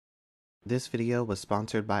This video was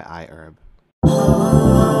sponsored by iHerb.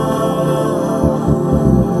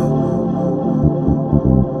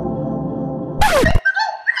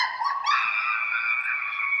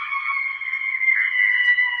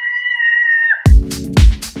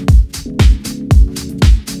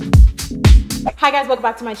 Hi guys, welcome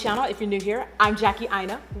back to my channel. If you're new here, I'm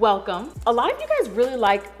Aina. Welcome. A lot of you guys really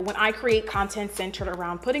like when I create content centered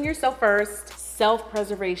around putting yourself first,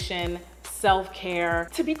 self-preservation, self-care.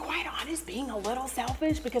 To be quite honest, being a little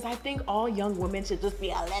selfish, because I think all young women should just be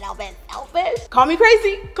a little bit selfish. Call me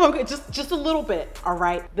crazy, just a little bit, all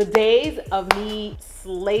right? The days of me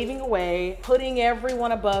slaving away, putting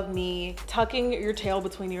everyone above me, tucking your tail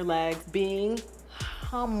between your legs, being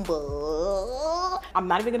humble. I'm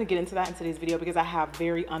not even gonna get into that in today's video because I have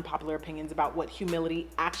very unpopular opinions about what humility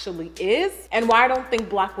actually is and why I don't think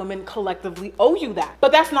Black women collectively owe you that.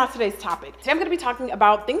 But that's not today's topic. Today I'm gonna be talking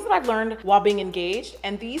about things that I've learned while being engaged,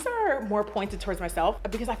 and these are more pointed towards myself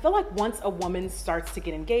because I feel like once a woman starts to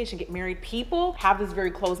get engaged and get married, people have this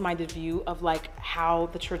very closed-minded view of like how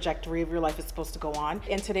the trajectory of your life is supposed to go on.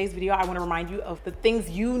 In today's video, I wanna remind you of the things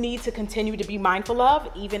you need to continue to be mindful of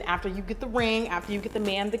even after you get the ring, after you get the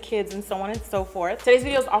man, the kids, and so on and so forth. Today's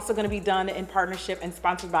video is also going to be done in partnership and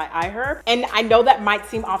sponsored by iHerb. And I know that might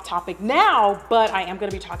seem off topic now, but I am going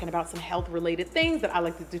to be talking about some health related things that I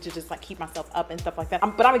like to do to just like keep myself up and stuff like that.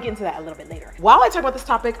 But I'm going to get into that a little bit later. While I talk about this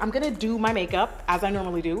topic, I'm going to do my makeup as I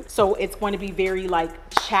normally do. So it's going to be very like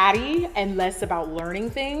chatty and less about learning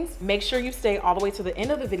things. Make sure you stay all the way to the end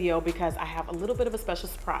of the video because I have a little bit of a special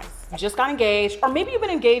surprise. You just got engaged, or maybe you've been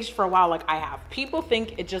engaged for a while like I have. People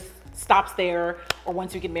think it just stops there, or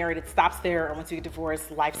once you get married it stops there, or once you get divorced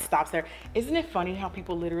life stops there. Isn't it funny how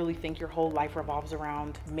people literally think your whole life revolves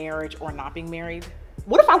around marriage or not being married?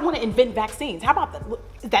 What if I want to invent vaccines? How about that?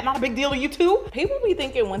 Is that not a big deal to you too? People be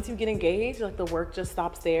thinking once you get engaged, like the work just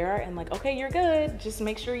stops there and like, okay, you're good. Just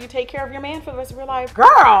make sure you take care of your man for the rest of your life.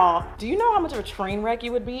 Girl, do you know how much of a train wreck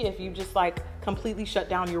you would be if you just like completely shut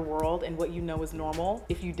down your world and what you know is normal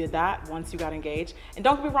if you did that once you got engaged? And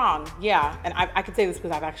don't get me wrong, yeah, and I could say this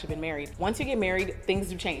because I've actually been married. Once you get married, things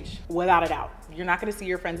do change, without a doubt. You're not gonna see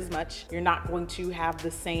your friends as much. You're not going to have the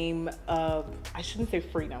same, I shouldn't say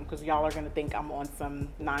freedom, because y'all are gonna think I'm on some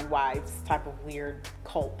 9 wives type of weird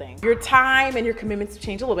cult thing. Your time and your commitments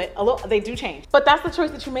change a little bit. They do change. But that's the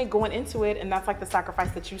choice that you make going into it, and that's like the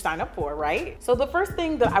sacrifice that you sign up for, right? So the first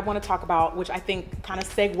thing that I wanna talk about, which I think kind of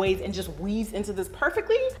segues and just weaves into this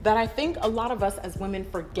perfectly, that I think a lot of us as women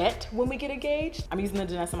forget when we get engaged. I'm using the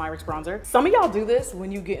Janessa Myrick's bronzer. Some of y'all do this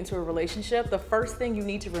when you get into a relationship. The first thing you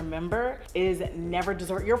need to remember is never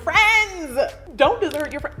desert your friends. Don't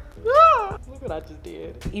desert your friends. Ah, look what I just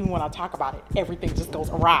did. Even when I talk about it, everything just goes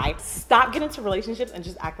awry. Stop getting into relationships and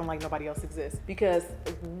just acting like nobody else exists. Because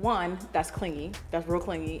one, that's clingy. That's real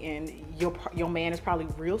clingy, and your man is probably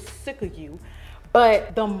real sick of you.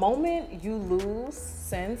 But the moment you lose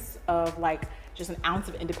sense of like just an ounce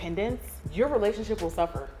of independence, your relationship will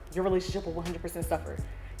suffer. Your relationship will 100% suffer.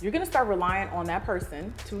 You're gonna start relying on that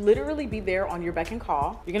person to literally be there on your beck and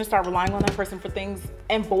call. You're gonna start relying on that person for things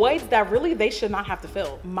and voids that really they should not have to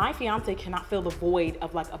fill. My fiance cannot fill the void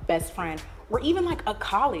of like a best friend or even like a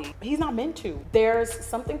colleague. He's not meant to. There's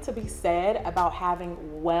something to be said about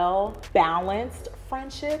having well-balanced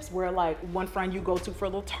friendships where like one friend you go to for a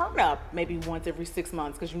little turn up maybe once every 6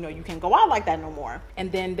 months because you know you can't go out like that no more.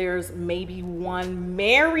 And then there's maybe one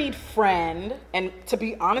married friend. And to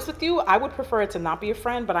be honest with you, I would prefer it to not be a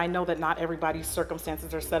friend, but I know that not everybody's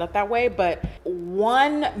circumstances are set up that way. But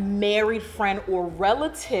one married friend or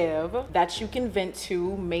relative that you can vent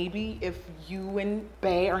to, maybe if you and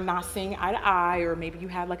Bae are not seeing eye to eye, or maybe you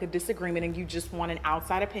had like a disagreement and you just want an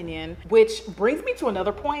outside opinion. Which brings me to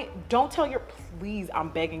another point. Don't tell your, please, I'm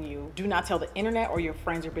begging you, do not tell the internet or your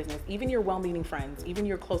friends your business, even your well-meaning friends, even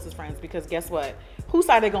your closest friends, because guess what? Whose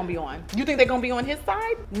side are they gonna be on? You think they're gonna be on his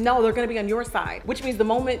side? No, they're gonna be on your side, which means the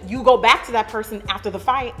moment you go back to that person after the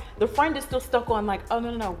fight, the friend is still stuck on like, oh,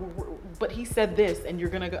 no, but he said this, and you're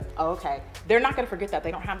gonna go, oh, okay. They're not gonna forget that.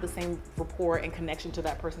 They don't have the same rapport and connection to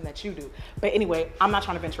that person that you do. But anyway, I'm not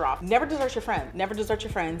trying to venture off. Never desert your friend. Never desert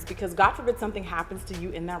your friends, because God forbid something happens to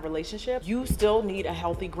you in that relationship, you still need a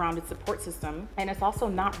healthy, grounded support system. And it's also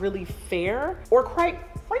not really fair, or quite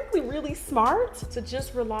frankly really smart, to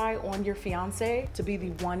just rely on your fiance to be the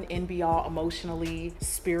one and be all emotionally,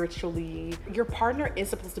 spiritually. Your partner is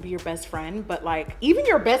supposed to be your best friend, but like even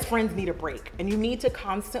your best friends need a break, and you need to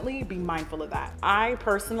constantly be mindful of that. I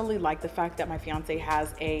personally like the fact that my fiance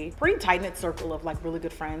has a pretty tight-knit circle of like really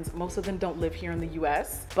good friends. Most of them don't live here in the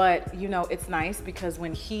US, but you know, it's nice because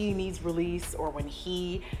when he needs release or when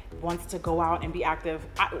he wants to go out and be active,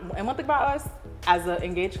 and one thing about us, as an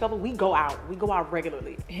engaged couple, we go out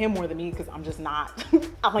regularly. Him more than me, because I'm just not.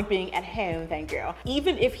 I like being at home, thank you.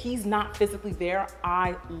 Even if he's not physically there,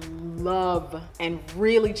 I love and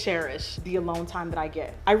really cherish the alone time that I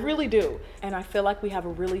get. I really do. And I feel like we have a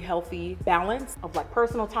really healthy balance of like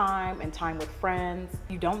personal time and time with friends.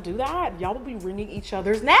 You don't do that, y'all will be wringing each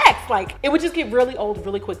other's necks. Like, it would just get really old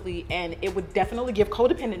really quickly, and it would definitely give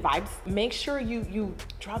codependent vibes. Make sure you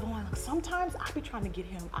draw the line. Like, sometimes I be trying to get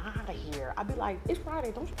him out of here. I'd be like, it's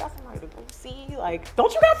Friday, don't you got somebody to go see? Like,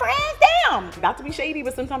 don't you got friends? Damn! Not to be shady,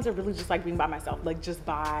 but sometimes I really just like being by myself, like just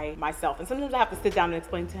by myself. And sometimes I have to sit down and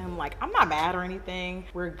explain to him, like, I'm not mad or anything,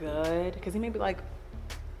 we're good. Because he may be like,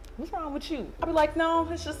 what's wrong with you? I'll be like, no,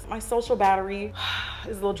 it's just my social battery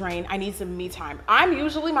is a little drained. I need some me time. I'm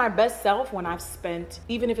usually my best self when I've spent,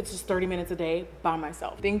 even if it's just 30 minutes a day, by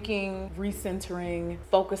myself. Thinking, recentering,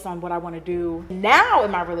 focus on what I want to do. Now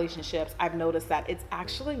in my relationships, I've noticed that it's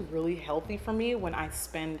actually really healthy for me when I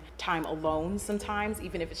spend time alone sometimes,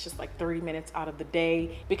 even if it's just like 30 minutes out of the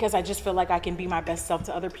day, because I just feel like I can be my best self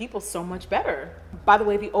to other people so much better. By the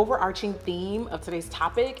way, the overarching theme of today's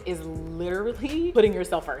topic is literally putting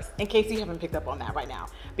yourself first, in case you haven't picked up on that right now.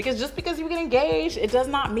 Because just because you get engaged, it does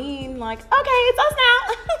not mean like, okay, it's us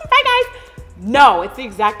now. Bye guys. No, it's the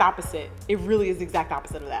exact opposite. It really is the exact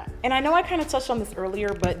opposite of that. And I know I kind of touched on this earlier,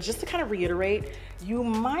 but just to kind of reiterate, you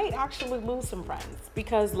might actually lose some friends,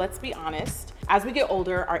 because let's be honest, as we get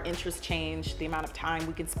older, our interests change, the amount of time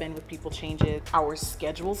we can spend with people changes, our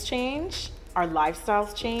schedules change, our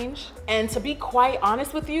lifestyles change. And to be quite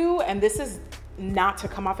honest with you, and this is not to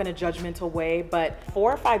come off in a judgmental way, but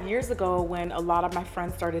 4 or 5 years ago, when a lot of my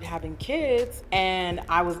friends started having kids, and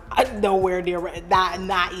I was nowhere near,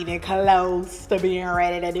 not even close to being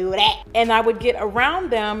ready to do that, and I would get around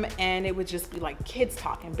them and it would just be like kids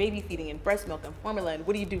talk and baby feeding and breast milk and formula and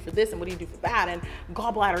what do you do for this and what do you do for that and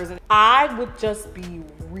gallbladders, and I would just be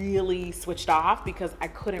really switched off because I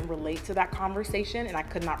couldn't relate to that conversation and I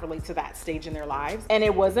could not relate to that stage in their lives. And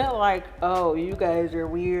it wasn't like, oh, you guys are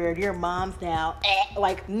weird, you're moms now.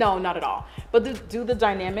 Like, no, not at all. But do the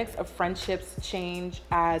dynamics of friendships change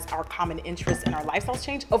as our common interests and our lifestyles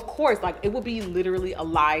change? Of course. Like, it would be literally a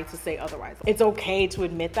lie to say otherwise. It's okay to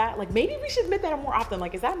admit that. Like, maybe we should admit that more often.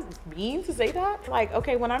 Like, is that mean to say that? Like,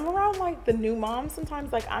 okay, when I'm around like the new moms,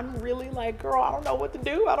 sometimes like I'm really like, girl, I don't know what to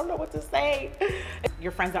do, I don't know what to say.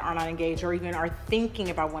 Your friends that are not engaged or even are thinking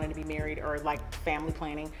about wanting to be married or like family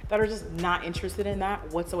planning, that are just not interested in that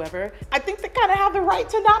whatsoever, I think they kind of have the right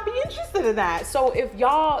to not be interested in that. So if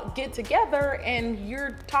y'all get together and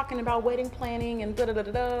you're talking about wedding planning and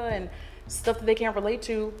and stuff that they can't relate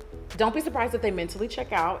to, don't be surprised if they mentally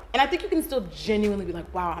check out. And I think you can still genuinely be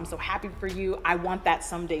like, wow, I'm so happy for you, I want that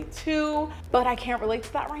someday too, but I can't relate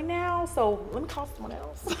to that right now, so let me call someone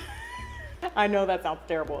else. I know that sounds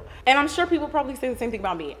terrible. And I'm sure people probably say the same thing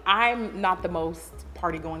about me. I'm not the most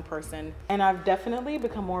party going person, and I've definitely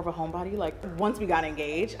become more of a homebody. Like, once we got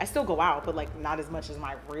engaged, I still go out, but like not as much as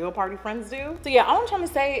my real party friends do. So yeah, all I'm trying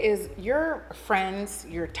to say is your friends,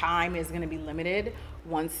 your time is gonna be limited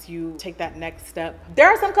once you take that next step. There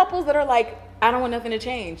are some couples that are like, I don't want nothing to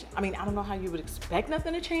change. I mean, I don't know how you would expect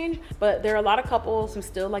nothing to change, but there are a lot of couples who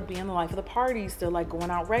still like being the life of the party, still like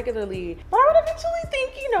going out regularly. But I would eventually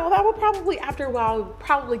think, you know, that would probably, after a while,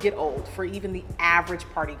 probably get old for even the average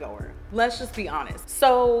party goer. Let's just be honest.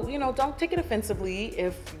 So, you know, don't take it offensively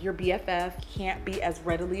if your BFF can't be as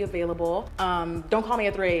readily available. Don't call me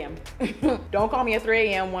at 3 a.m. Don't call me at 3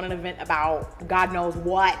 a.m. want an event about God knows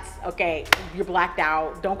what. Okay, you're blacked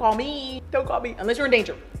out. Don't call me. Don't call me unless you're in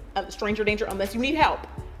danger. Stranger danger, unless you need help,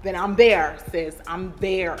 then I'm there, sis, I'm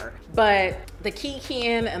there. But the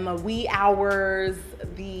keying and the wee hours,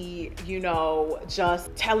 the, you know,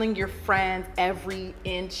 just telling your friends every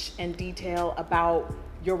inch and detail about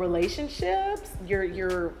your relationships,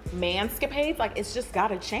 your manscapades, like, it's just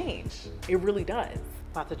gotta change. It really does.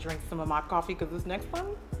 About to drink some of my coffee because this next one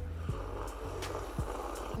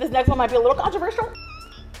might be a little controversial.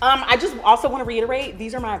 I just also want to reiterate,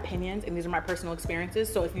 these are my opinions and these are my personal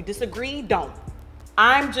experiences. So if you disagree, don't.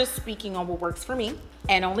 I'm just speaking on what works for me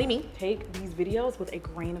and only me. Take these videos with a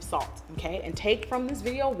grain of salt, okay? And take from this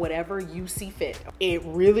video whatever you see fit. It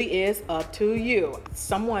really is up to you.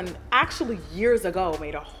 Someone actually years ago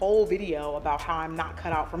made a whole video about how I'm not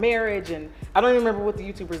cut out for marriage, and I don't even remember what the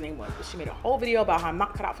YouTuber's name was, but she made a whole video about how I'm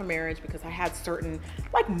not cut out for marriage because I had certain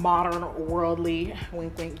like modern worldly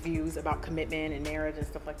wink wink views about commitment and marriage and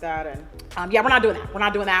stuff like that. And yeah, we're not doing that. We're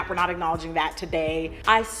not doing that. We're not acknowledging that today.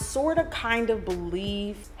 I sort of kind of believe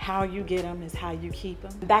believe how you get them is how you keep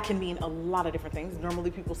them. That can mean a lot of different things.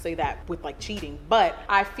 Normally people say that with like cheating, but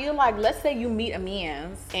I feel like, let's say you meet a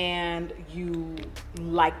man and you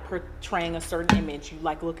like portraying a certain image, you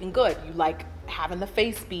like looking good, you like having the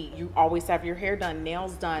face beat, you always have your hair done,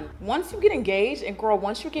 nails done. Once you get engaged, and girl,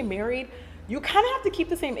 once you get married, you kind of have to keep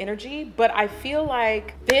the same energy, but I feel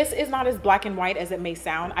like this is not as black and white as it may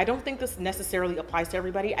sound. I don't think this necessarily applies to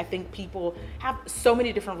everybody. I think people have so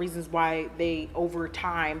many different reasons why they, over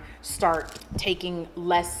time, start taking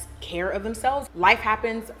less care of themselves. Life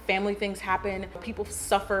happens, family things happen, people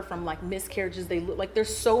suffer from like miscarriages. They look like,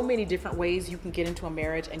 there's so many different ways you can get into a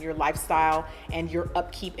marriage, and your lifestyle and your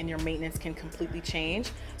upkeep and your maintenance can completely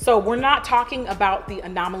change. So we're not talking about the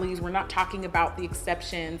anomalies, we're not talking about the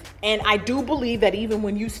exceptions. And I do believe that even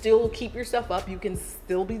when you still keep yourself up, you can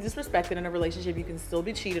still be disrespected in a relationship, you can still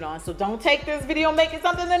be cheated on. So don't take this video and make it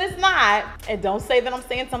something that it's not, and don't say that I'm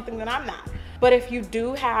saying something that I'm not. But if you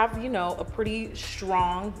do have, you know, a pretty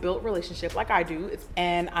strong built relationship like I do,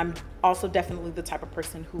 and I'm also definitely the type of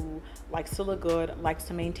person who likes to look good, likes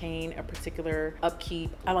to maintain a particular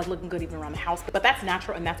upkeep. I like looking good even around the house, but that's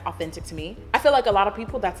natural and that's authentic to me. I feel like a lot of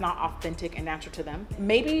people, that's not authentic and natural to them.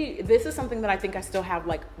 Maybe this is something that I think I still have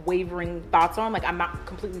like wavering thoughts on, like I'm not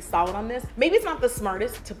completely solid on this. Maybe it's not the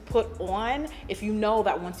smartest to put on if you know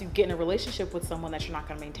that once you get in a relationship with someone that you're not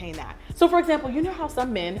gonna maintain that. So for example, you know how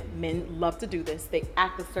some men love to do this. They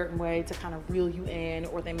act a certain way to kind of reel you in,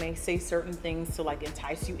 or they may say certain things to like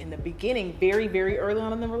entice you in the beginning, very, very early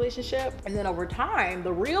on in the relationship. And then over time,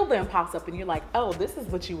 the real them pops up and you're like, oh, this is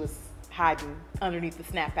what you was hiding underneath the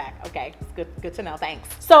snapback. Okay, it's good to know, thanks.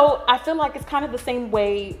 So I feel like it's kind of the same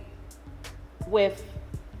way with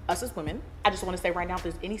us as women. I just want to say right now, if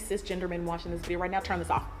there's any cisgender men watching this video right now, turn this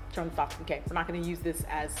off, okay? We're not gonna use this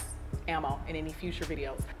as ammo in any future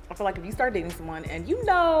videos. I feel like if you start dating someone and you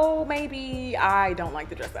know, maybe I don't like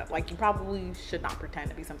to dress up, like you probably should not pretend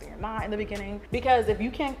to be something you're not in the beginning, because if you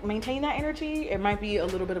can't maintain that energy, it might be a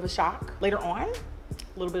little bit of a shock later on,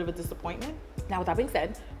 a little bit of a disappointment. Now, with that being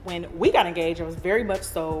said, when we got engaged, I was very much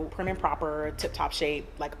so prim and proper, tip-top shape,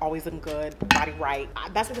 like always looking good, body right.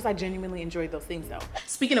 That's because I genuinely enjoyed those things though.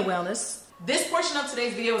 Speaking of wellness, this portion of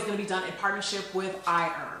today's video is gonna be done in partnership with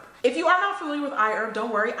iHerb. If you are not familiar with iHerb,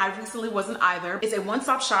 don't worry, I recently wasn't either. It's a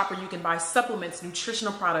one-stop shop where you can buy supplements,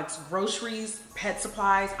 nutritional products, groceries, pet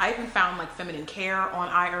supplies. I even found like feminine care on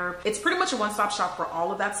iHerb. It's pretty much a one-stop shop for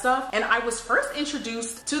all of that stuff. And I was first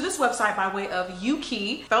introduced to this website by way of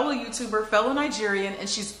Yuki, fellow YouTuber, fellow Nigerian, and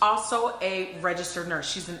she's also a registered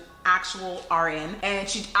nurse. She's an actual RN, and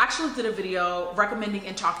she actually did a video recommending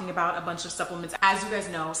and talking about a bunch of supplements. As you guys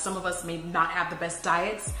know, some of us may not have the best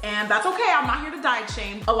diets, and that's okay. I'm not here to diet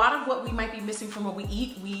shame. A lot of what we might be missing from what we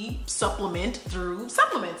eat, we supplement through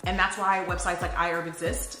supplements, and that's why websites like iHerb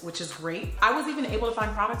exist, which is great. I was even able to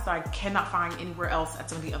find products that I cannot find anywhere else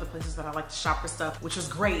at some of the other places that I like to shop for stuff, which was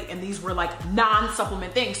great. And these were like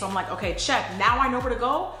non-supplement things, so I'm like, okay, check, now I know where to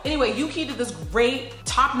go. Anyway, Yuki did this great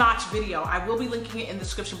top-notch video. I will be linking it in the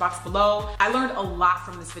description box below. I learned a lot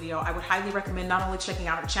from this video. I would highly recommend not only checking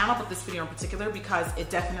out her channel, but this video in particular, because it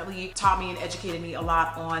definitely taught me and educated me a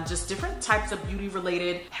lot on just different types of beauty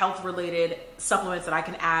related, health related supplements that I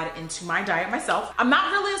can add into my diet myself. I'm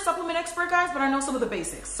not really a supplement expert, guys, but I know some of the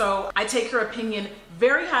basics. So I take her opinion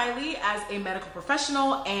very highly as a medical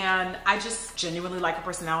professional, and I just genuinely like her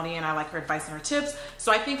personality and I like her advice and her tips.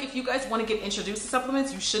 So I think if you guys want to get introduced to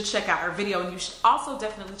supplements, you should check out her video, and you should also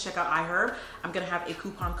definitely check out iHerb. I'm gonna have a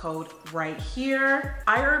coupon code right here.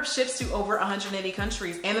 iHerb ships to over 180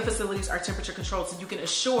 countries, and the facilities are temperature controlled, so you can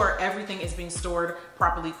assure everything is being stored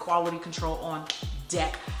properly, quality control on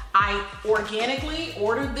deck. I organically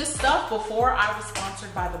ordered this stuff before I was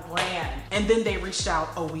sponsored by the brand, and then they reached out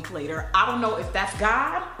a week later. I don't know if that's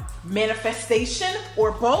God, manifestation,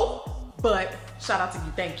 or both, but shout out to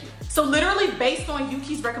you, thank you. So literally based on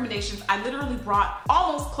Yuki's recommendations, I literally brought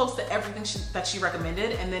almost close to everything that she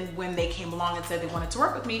recommended. And then when they came along and said they wanted to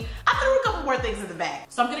work with me, I threw a couple more things in the bag.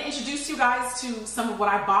 So I'm gonna introduce you guys to some of what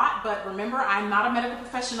I bought, but remember, I'm not a medical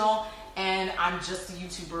professional and I'm just a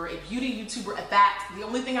YouTuber, a beauty YouTuber at that. The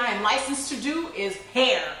only thing I am licensed to do is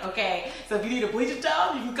hair, okay? So if you need a bleach it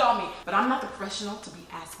down, you can call me. But I'm not the professional to be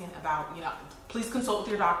asking about, you know, please consult with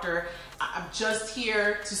your doctor. I'm just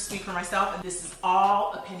here to speak for myself, and this is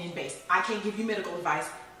all opinion-based. I can't give you medical advice.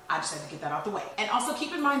 I just had to get that out the way. And also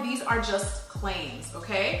keep in mind, these are just claims,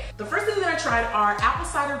 okay? The first thing that I tried are apple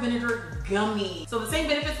cider vinegar gummies. So the same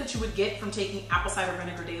benefits that you would get from taking apple cider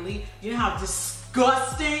vinegar daily, you know how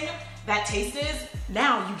disgusting that taste is,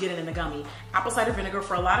 now you get it in a gummy. Apple cider vinegar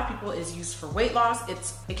for a lot of people is used for weight loss.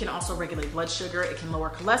 It can also regulate blood sugar. It can lower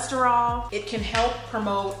cholesterol. It can help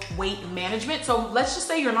promote weight management. So let's just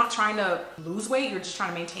say you're not trying to lose weight, you're just trying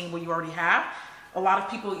to maintain what you already have. A lot of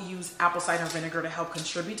people use apple cider vinegar to help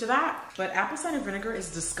contribute to that, but apple cider vinegar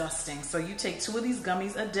is disgusting. So you take 2 of these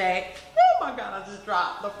gummies a day. Oh my God, I just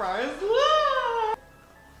dropped the price.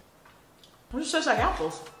 It just tastes like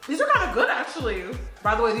apples. These are kind of good actually.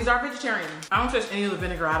 By the way, these are vegetarian. I don't taste any of the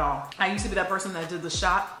vinegar at all. I used to be that person that did the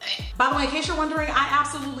shot. By the way, in case you're wondering, I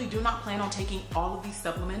absolutely do not plan on taking all of these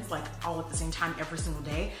supplements like all at the same time every single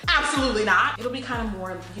day. Absolutely not. It'll be kind of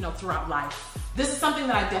more, you know, throughout life. This is something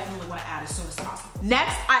that I definitely want to add as soon as possible.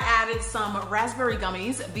 Next, I added some raspberry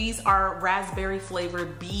gummies. These are raspberry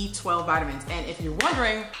flavored B12 vitamins. And if you're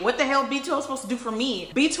wondering what the hell B12 is supposed to do for me,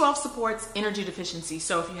 B12 supports energy deficiency.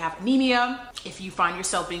 So if you have anemia, if you find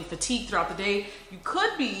yourself being fatigued throughout the day, you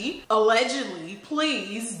could be, allegedly,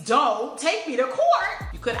 please don't take me to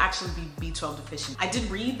court. You could actually be B12 deficient. I did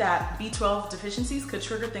read that B12 deficiencies could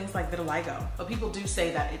trigger things like vitiligo, but people do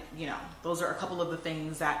say that you know, those are a couple of the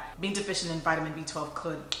things that being deficient in vitamin B12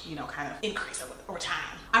 could, you know, kind of increase over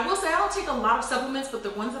time. I will say I don't take a lot of supplements, but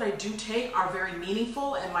the ones that I do take are very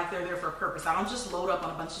meaningful and like they're there for a purpose. I don't just load up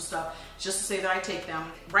on a bunch of stuff just to say that I take them.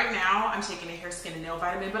 Right now, I'm taking a hair, skin, and nail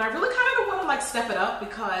vitamin, but I really kind of want to like step it up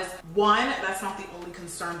because one, that's not the only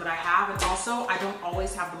concern that I have, and also I don't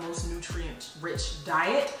always have the most nutrient-rich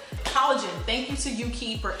diet. Collagen, thank you to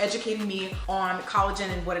Yuki for educating me on collagen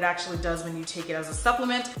and what it actually does when you take it as a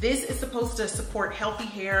supplement. This is supposed to support healthy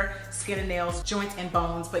hair, skin and nails, joints and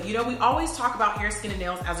bones, but you know, we always talk about hair, skin, and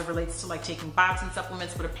nails as it relates to like taking biotin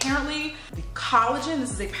supplements, but apparently the collagen,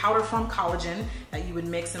 this is a powder from collagen that you would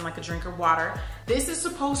mix in like a drink of water. This is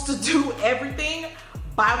supposed to do everything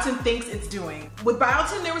biotin thinks it's doing. With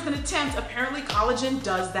biotin, there was an attempt, apparently collagen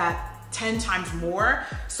does that 10 times more.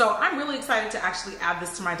 So I'm really excited to actually add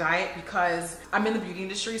this to my diet because I'm in the beauty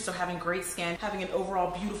industry, so having great skin, having an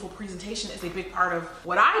overall beautiful presentation is a big part of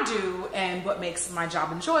what I do and what makes my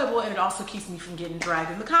job enjoyable, and it also keeps me from getting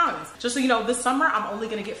dragged in the comments. Just so you know, this summer I'm only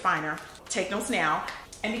gonna get finer. Take notes now.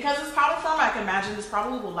 And because it's powder form, I can imagine this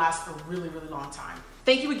probably will last a really, really long time.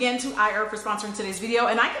 Thank you again to iHerb for sponsoring today's video.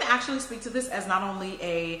 And I can actually speak to this as not only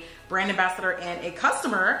a brand ambassador and a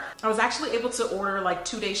customer. I was actually able to order like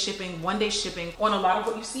 2-day shipping, 1-day shipping on a lot of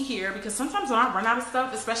what you see here, because sometimes when I run out of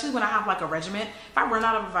stuff, especially when I have like a regimen, if I run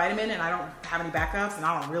out of a vitamin and I don't have any backups and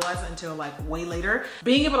I don't realize it until like way later,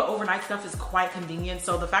 being able to overnight stuff is quite convenient.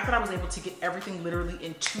 So the fact that I was able to get everything literally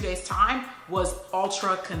in 2 days time was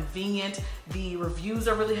ultra convenient. The reviews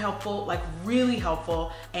are really helpful, like really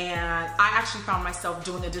helpful. And I actually found myself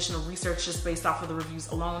doing additional research just based off of the reviews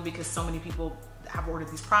alone because so many people have ordered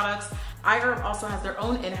these products. iHerb also has their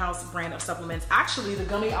own in-house brand of supplements. Actually, the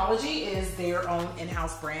Gummyology is their own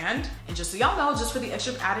in-house brand. And just so y'all know, just for the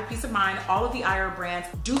extra added peace of mind, all of the iHerb brands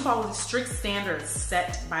do follow the strict standards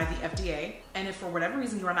set by the FDA. And if for whatever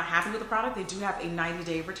reason you are not happy with the product, they do have a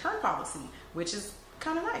 90-day return policy, which is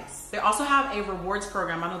kind of nice. They also have a rewards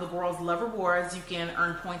program. I know the girls love rewards. You can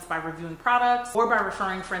earn points by reviewing products or by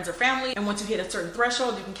referring friends or family. And once you hit a certain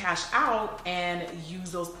threshold, you can cash out and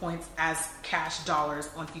use those points as cash dollars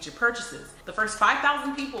on future purchases. The first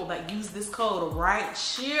 5,000 people that use this code right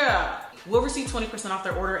here will receive 20% off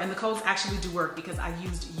their order, and the codes actually do work because I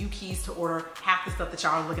used Yuki's to order half the stuff that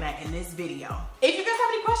y'all are looking at in this video. If you guys have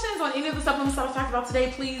any questions on any of the supplements that I talked about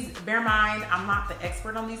today, please bear in mind, I'm not the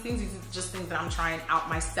expert on these things. These are just things that I'm trying out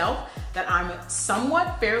myself, that I'm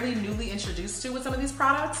somewhat fairly newly introduced to with some of these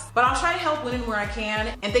products, but I'll try to help when and where I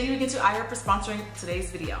can. And thank you again to iHerb for sponsoring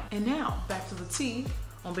today's video. And now back to the tea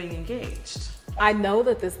on being engaged. I know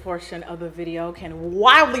that this portion of the video can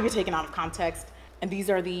wildly be taken out of context, and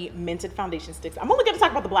these are the Mented foundation sticks. I'm only gonna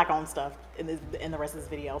talk about the black owned stuff in the rest of this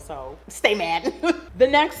video, so stay mad. The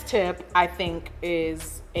next tip I think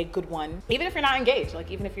is a good one. Even if you're not engaged,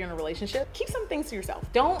 like even if you're in a relationship, keep some things to yourself.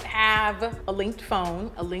 Don't have a linked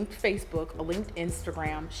phone, a linked Facebook, a linked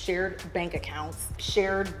Instagram, shared bank accounts,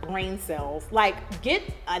 shared brain cells. Like get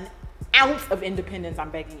an ounce of independence, I'm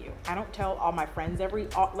begging you. I don't tell all my friends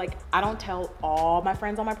I don't tell all my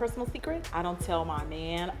friends all my personal secrets. I don't tell my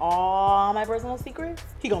man all my personal secrets.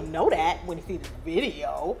 He gonna know that when he sees this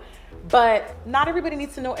video. But not everybody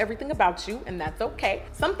needs to know everything about you, and that's okay.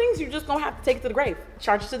 Some things you're just gonna have to take it to the grave.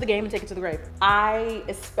 Charge it to the game and take it to the grave. I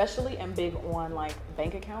especially am big on like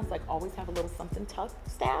bank accounts, like always have a little something tucked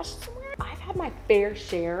stashed somewhere. I've had my fair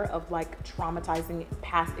share of like traumatizing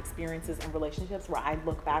past experiences and relationships where I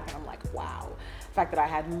look back and I'm like, wow, The fact that I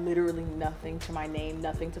had literally nothing to my name,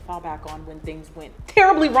 nothing to fall back on when things went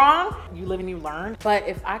terribly wrong. You live and you learn. But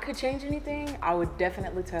if I could change anything, I would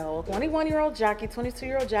definitely tell 21-year-old Jackie,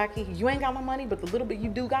 22-year-old Jackie, you ain't got no money, but the little bit you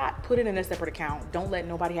do got, put it in a separate account. Don't let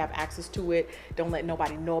nobody have access to it. Don't let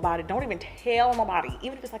nobody know about it. Don't even tell nobody,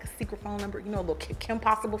 even if it's like a secret phone number, you know, a little Kim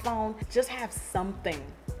Possible phone. Just have something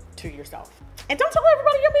to yourself. And don't tell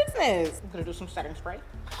everybody your business. I'm gonna do some setting spray.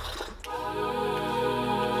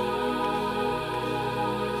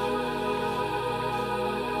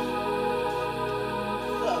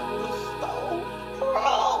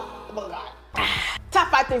 Top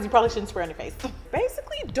 5 things you probably shouldn't spray on your face.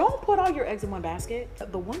 Basically, don't put all your eggs in one basket.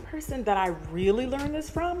 The one person that I really learned this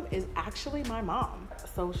from is actually my mom.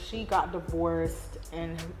 So she got divorced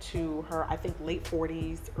into her, I think, late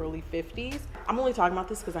 40s, early 50s. I'm only talking about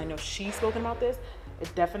this because I know she's spoken about this. It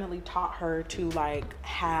definitely taught her to like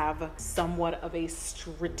have somewhat of a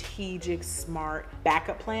strategic, smart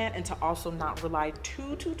backup plan, and to also not rely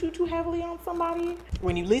too heavily on somebody.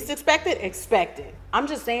 When you least expect it, expect it. I'm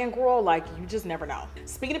just saying, girl, like, you just never know.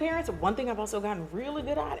 Speaking of parents, one thing I've also gotten really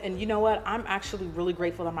good at, and you know what? I'm actually really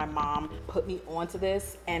grateful that my mom put me onto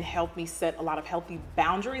this and helped me set a lot of healthy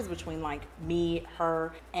boundaries between like me,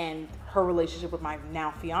 her, and her relationship with my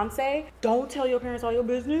now fiance. Don't tell your parents all your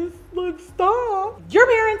business. Like, stop. Your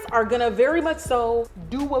parents are gonna very much so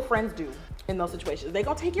do what friends do in those situations. They're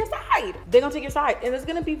gonna take your side. They're gonna take your side. And it's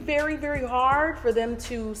gonna be very, very hard for them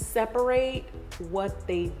to separate what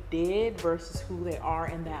they did versus who they are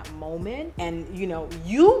in that moment. And you know,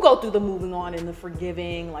 you go through the moving on and the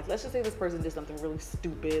forgiving. Like, let's just say this person did something really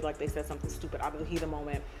stupid, like they said something stupid out of the heat of the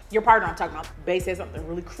moment. Your partner I'm talking about, they said something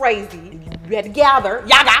really crazy, and you had to gather,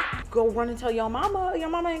 go run and tell your mama. Your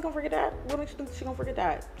mama ain't gonna forget that. What makes you think she gonna forget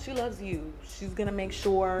that? She loves you. She's gonna make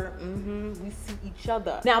sure we see each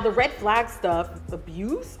other. Now, the red flag stuff,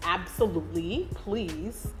 abuse, absolutely.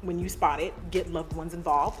 Please, when you spot it, get loved ones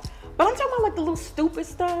involved. But I'm talking about like the little stupid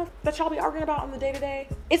stuff that y'all be arguing about on the day-to-day.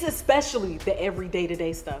 It's especially the every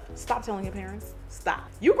day-to-day stuff. Stop telling your parents. Stop.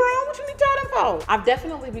 You grown, what you need to tell them for? I've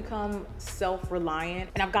definitely become self-reliant,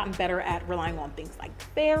 and I've gotten better at relying on things like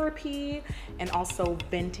therapy and also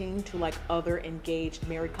venting to like other engaged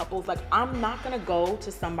married couples. Like, I'm not gonna go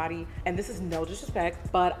to somebody, and this is no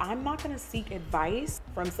disrespect, but I'm not gonna seek advice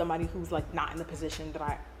from somebody who's like not in the position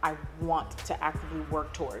that I want to actively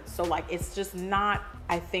work towards. So like, it's just not,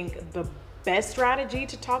 I think, the best strategy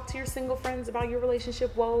to talk to your single friends about your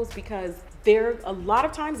relationship woes, because they're a lot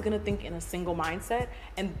of times gonna think in a single mindset,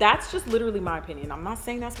 and that's just literally my opinion. I'm not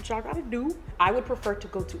saying that's what y'all gotta do. I would prefer to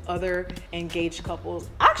go to other engaged couples,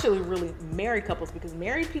 actually really married couples, because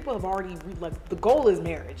married people have already, like, the goal is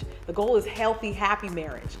marriage. The goal is healthy, happy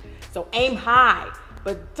marriage. So aim high,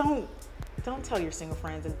 but don't tell your single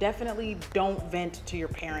friends, and definitely don't vent to your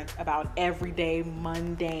parents about everyday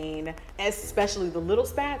mundane, especially the little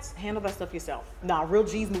spats. Handle that stuff yourself. Nah, real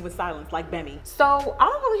G's move in silence, like Bemi. So I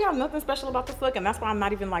don't really have nothing special about this look, and that's why I'm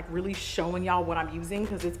not even like really showing y'all what I'm using,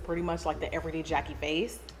 because it's pretty much like the everyday Jackie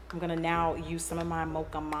face. I'm gonna now use some of my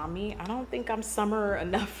Mocha Mami. I don't think I'm summer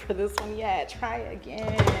enough for this one yet. Try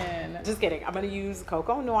again. Just kidding. I'm gonna use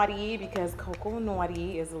Cocoa Naughty, because Cocoa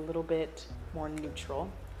Naughty is a little bit more neutral,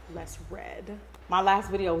 less red. My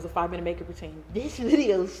last video was a 5-minute makeup routine. This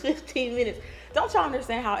video is 15 minutes. Don't y'all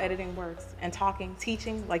understand how editing works? And talking,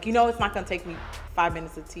 teaching? Like, you know it's not gonna take me 5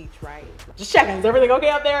 minutes to teach, right? Just checking. Is everything okay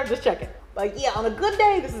out there? Just checking. Like, yeah, on a good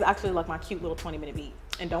day, this is actually like my cute little 20-minute beat.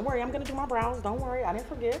 And don't worry, I'm gonna do my brows. Don't worry, I didn't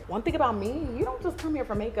forget. One thing about me, you don't just come here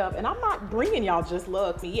for makeup, and I'm not bringing y'all just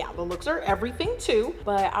looks. Yeah, the looks are everything too,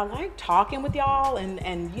 but I like talking with y'all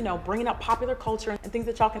and you know, bringing up popular culture and things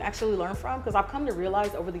that y'all can actually learn from, because I've come to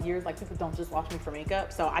realize over the years, like, people don't just watch me for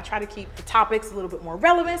makeup. So I try to keep the topics a little bit more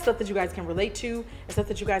relevant, stuff that you guys can relate to, and stuff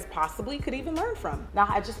that you guys possibly could even learn from. Now,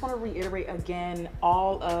 I just want to reiterate again,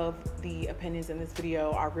 all of the opinions in this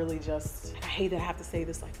video are really just, I hate that I have to say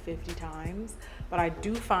this like 50 times, but I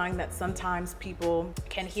do find that sometimes people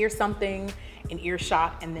can hear something in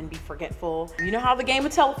earshot and then be forgetful. You know how the game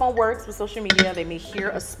of telephone works with social media. They may hear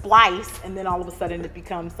a splice and then all of a sudden it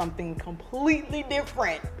becomes something completely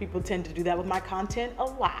different. People tend to do that with my content a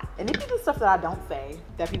lot. And it be the stuff that I don't say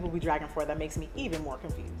that people be dragging for that makes me even more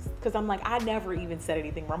confused. Because I'm like, I never even said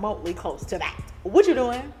anything remotely close to that. What you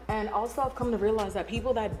doing? And also I've come to realize that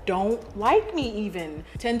people that don't like me even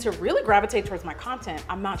tend to really gravitate towards my content.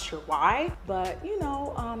 I'm not sure why, but you know,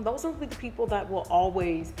 know, those are the people that will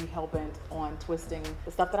always be hell-bent on twisting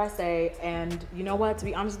the stuff that I say. And you know what, to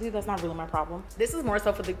be honest with you, that's not really my problem. This is more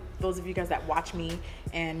so for those of you guys that watch me,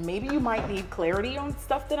 and maybe you might need clarity on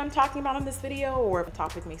stuff that I'm talking about in this video, or if a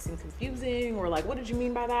topic may seem confusing, or like, what did you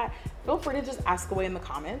mean by that? Feel free to just ask away in the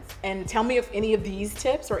comments and tell me if any of these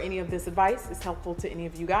tips or any of this advice is helpful to any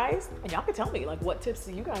of you guys. And y'all can tell me, like, what tips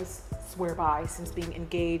do you guys swear by since being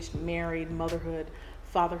engaged, married, motherhood,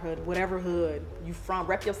 fatherhood, whatever hood you from,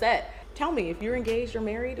 rep your set. Tell me, if you're engaged or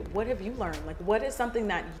married, what have you learned? Like, what is something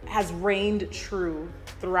that has reigned true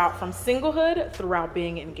throughout, from singlehood throughout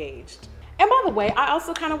being engaged? And by the way, I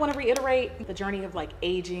also kind of want to reiterate the journey of like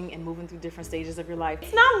aging and moving through different stages of your life.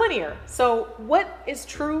 It's not linear. So what is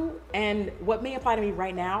true and what may apply to me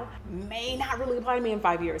right now may not really apply to me in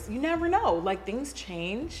 5 years. You never know. Like, things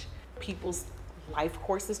change, people's life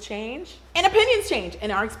courses change, and opinions change,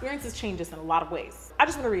 and our experiences change us in a lot of ways. I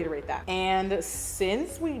just want to reiterate that. And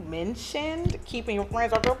since we mentioned keeping your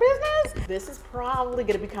friends off your business, this is probably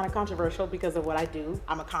going to be kind of controversial because of what I do.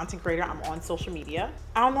 I'm a content creator. I'm on social media.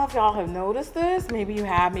 I don't know if y'all have noticed this. Maybe you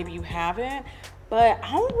have, maybe you haven't, but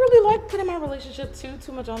I don't really like putting my relationship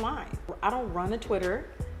too much online. I don't run a Twitter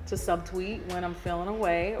to subtweet when I'm feeling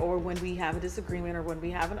away, or when we have a disagreement, or when we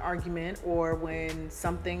have an argument, or when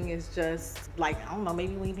something is just like, I don't know,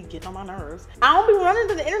 maybe we be getting on my nerves. I don't be running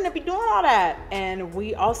to the internet, be doing all that. And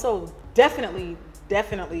we also definitely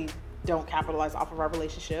don't capitalize off of our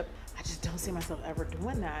relationship. I just don't see myself ever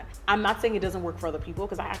doing that. I'm not saying it doesn't work for other people,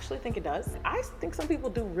 because I actually think it does. I think some people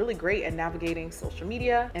do really great at navigating social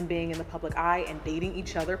media and being in the public eye and dating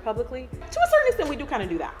each other publicly. To a certain extent, we do kind of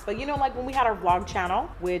do that. But you know, like when we had our vlog channel,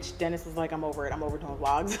 which Dennis was like, I'm over it, I'm over doing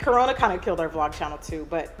vlogs. Corona kind of killed our vlog channel too,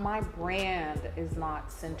 but my brand is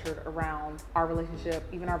not centered around our relationship.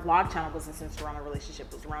 Even our vlog channel wasn't centered around our relationship.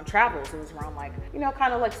 It was around travels. It was around like, you know,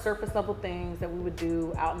 kind of like surface level things that we would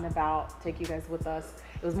do out and about, take you guys with us.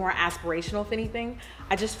 It was more aspirational, if anything.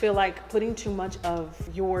 I just feel like putting too much of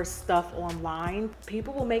your stuff online,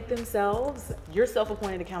 people will make themselves your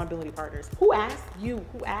self-appointed accountability partners. Who asked you?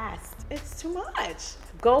 Who asked? It's too much.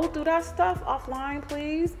 Go do that stuff offline,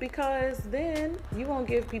 please, because then you won't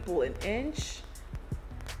give people an inch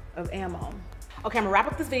of ammo. Okay, I'm gonna wrap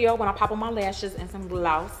up this video when I pop on my lashes and some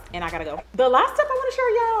gloss, and I gotta go. The last tip I wanna share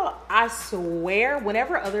y'all, I swear,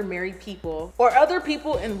 whenever other married people or other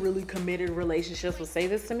people in really committed relationships would say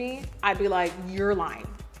this to me, I'd be like, you're lying.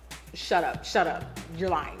 Shut up, you're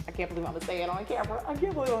lying. I can't believe I'm gonna say it on camera. I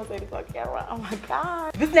can't believe I'm gonna say this on camera. Oh my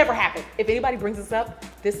God. This never happened. If anybody brings this up,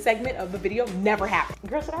 this segment of the video never happened.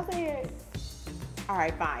 Girl, should I say it? All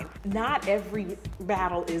right, fine. Not every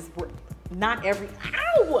battle is, not every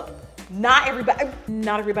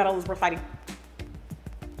battle is worth fighting.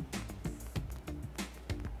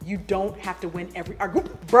 You don't have to win every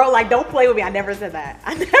argument. Bro, like, don't play with me. I never said that.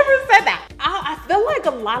 I never said that. I feel like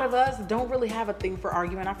a lot of us don't really have a thing for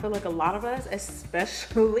argument. I feel like a lot of us,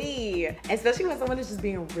 especially when someone is just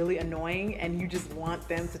being really annoying and you just want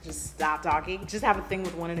them to just stop talking, just have a thing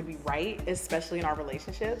with wanting to be right, especially in our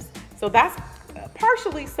relationships. So that's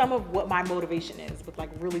partially some of what my motivation is with like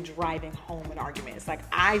really driving home an argument. It's like,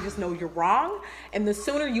 I just know you're wrong, and the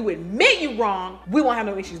sooner you admit you're wrong, we won't have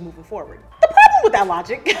no issues moving forward. The problem with that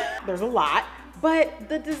logic, there's a lot, but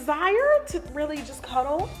the desire to really just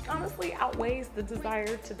cuddle honestly outweighs the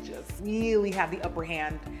desire to just really have the upper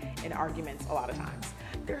hand in arguments a lot of times.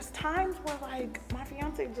 There's times where like my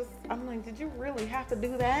fiance I'm like, did you really have to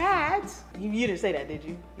do that? You didn't say that, did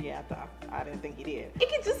you? Yeah, I didn't think you did. It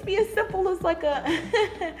could just be as simple as like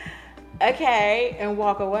a, okay, and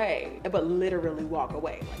walk away, but literally walk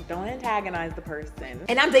away. Like, don't antagonize the person.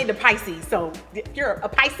 And I'm dating a Pisces, so if you're a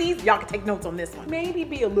Pisces, y'all can take notes on this one. Maybe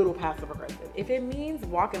be a little passive aggressive. If it means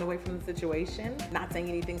walking away from the situation, not saying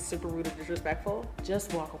anything super rude or disrespectful,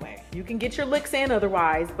 just walk away. You can get your licks in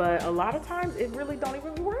otherwise, but a lot of times it really don't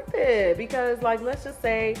even be worth it, because like, let's just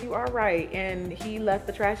say you are right and he left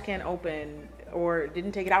the trash can open or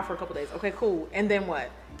didn't take it out for a couple days. Okay, cool. And then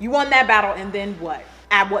what? You won that battle, and then what?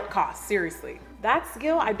 At what cost? Seriously. That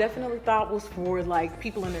skill I definitely thought was for like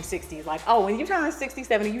people in their 60s. Like, oh, when you turn 60,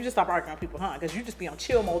 70, you just stop arguing with people, huh? Because you just be on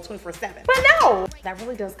chill mode 24/7. But no, that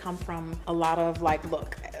really does come from a lot of like,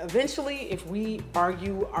 look, eventually if we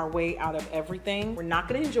argue our way out of everything, we're not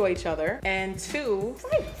gonna enjoy each other. And two, it's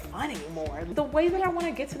not even fun anymore. The way that I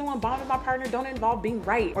wanna get to know and bond with my partner don't involve being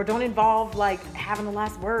right, or don't involve like having the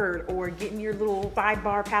last word or getting your little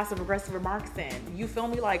sidebar passive aggressive remarks in. You feel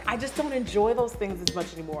me? Like, I just don't enjoy those things as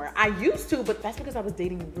much anymore. I used to, but That's because I was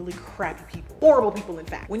dating really crappy people, horrible people, in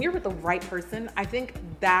fact. When you're with the right person, I think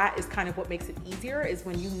that is kind of what makes it easier, is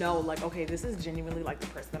when you know, like, okay, this is genuinely like the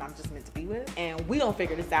person that I'm just meant to be with, and we don't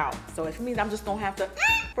figure this out. So if it means I'm just gonna have to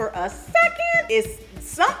for a second, it's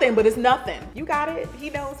something, but it's nothing. You got it. He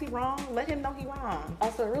knows he wrong. Let him know he wrong.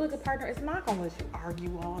 Also, a really good partner is not gonna let you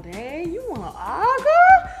argue all day. You wanna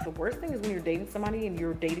argue? The worst thing is when you're dating somebody and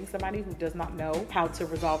you're dating somebody who does not know how to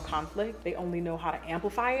resolve conflict. They only know how to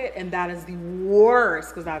amplify it, and that is the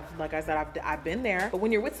worst, because like I said, I've been there. But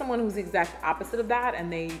when you're with someone who's the exact opposite of that,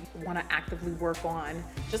 and they want to actively work on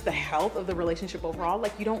just the health of the relationship overall,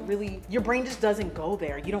 like, you don't really, your brain just doesn't go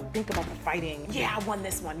there. You don't think about the fighting. Yeah, I won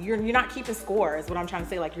this one. You're not keeping score, is what I'm trying to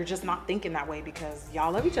say. Like, you're just not thinking that way because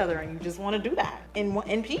y'all love each other and you just want to do that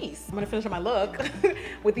in peace. I'm gonna finish up my look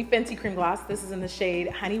with the Fenty cream gloss. This is in the shade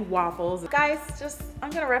Honey Waffles. Guys, I'm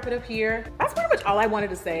gonna wrap it up here. That's pretty much all I wanted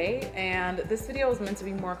to say. And this video is meant to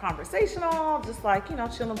be more conversational, just like, you know,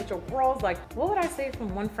 chilling with your bros. Like, what would I say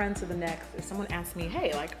from one friend to the next if someone asked me,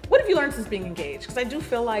 hey, like, what have you learned since being engaged? Because I do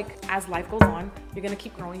feel like as life goes on, you're gonna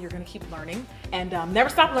keep growing, you're gonna keep learning, and never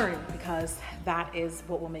stop learning, because that is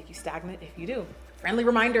what will make you stagnant if you do. Friendly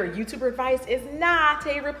reminder, YouTuber advice is not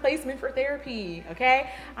a replacement for therapy,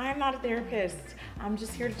 okay? I'm not a therapist. I'm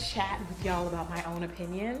just here to chat with y'all about my own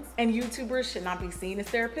opinions. And YouTubers should not be seen as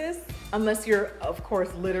therapists unless you're, of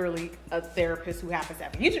course, literally a therapist who happens to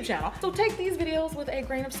have a YouTube channel. So take these videos with a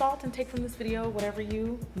grain of salt and take from this video whatever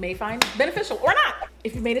you may find beneficial or not.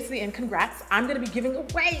 If you made it to the end, congrats. I'm gonna be giving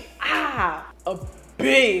away a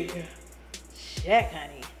big check,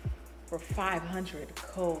 honey, for 500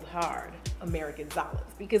 cold hard American dollars.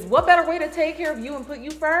 Because what better way to take care of you and put you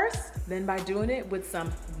first than by doing it with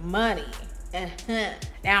some money?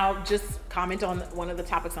 Now, just comment on one of the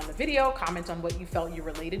topics on the video, comment on what you felt you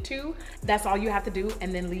related to. That's all you have to do,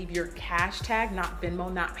 and then leave your cash tag, not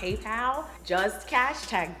Venmo, not PayPal, just cash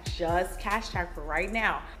tag for right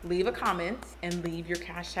now. Leave a comment and leave your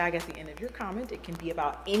cash tag at the end of your comment. It can be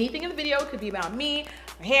about anything in the video. It could be about me,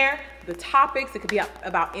 my hair, the topics. It could be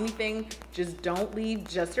about anything. Just don't leave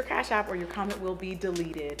just your cash app or your comment will be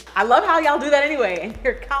deleted. I love how y'all do that anyway, and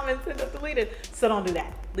your comments end up deleted, so don't do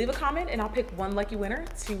that. Leave a comment and I'll pick one lucky winner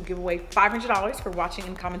to give away $500 for watching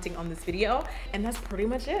and commenting on this video. And that's pretty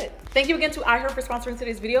much it. Thank you again to iHeart for sponsoring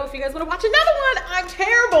today's video. If you guys want to watch another one, I'm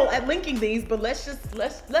terrible at linking these, but let's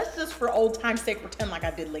just for old time's sake pretend like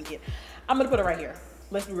I did link it. I'm gonna put it right here.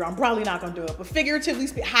 Let's be real, I'm probably not gonna do it, but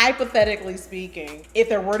figuratively, hypothetically speaking, if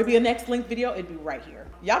there were to be a next link video, it'd be right here.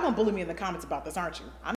 Y'all gonna bully me in the comments about this, aren't you?